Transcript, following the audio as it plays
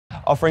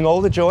Offering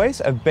all the joys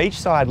of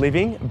beachside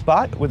living,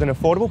 but with an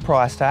affordable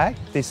price tag,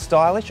 this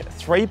stylish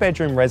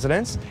 3-bedroom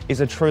residence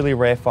is a truly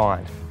rare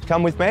find.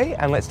 Come with me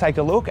and let's take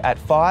a look at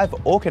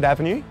 5 Orchid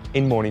Avenue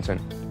in Mornington.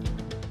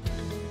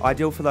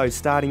 Ideal for those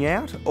starting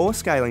out or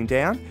scaling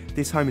down,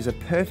 this home is a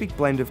perfect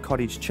blend of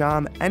cottage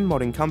charm and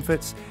modern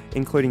comforts,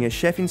 including a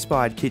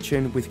chef-inspired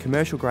kitchen with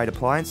commercial-grade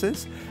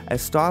appliances, a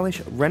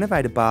stylish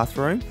renovated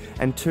bathroom,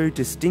 and 2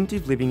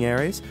 distinctive living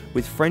areas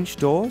with French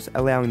doors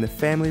allowing the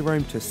family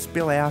room to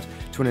spill out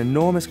to an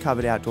enormous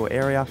covered outdoor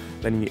area,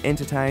 letting you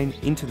entertain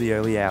into the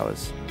early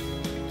hours.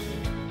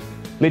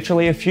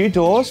 Literally a few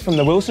doors from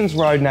the Wilsons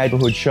Road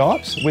neighbourhood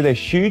shops, with a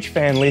huge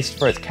fan list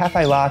for its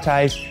café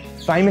lattes,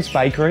 famous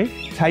bakery,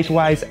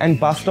 takeaways and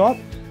bus stop,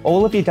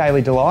 all of your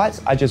daily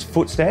delights are just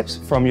footsteps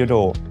from your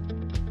door.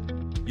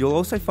 You'll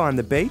also find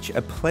the beach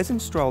a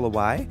pleasant stroll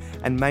away,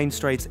 and Main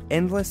Street's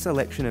endless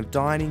selection of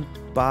dining,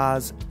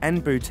 bars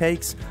and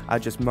boutiques are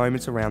just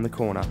moments around the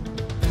corner.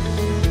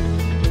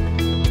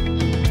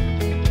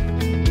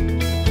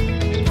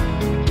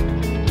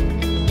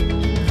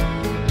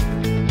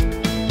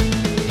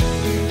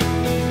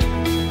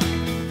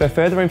 For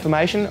further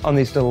information on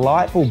this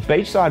delightful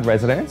beachside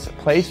residence,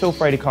 please feel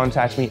free to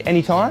contact me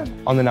anytime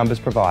on the numbers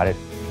provided.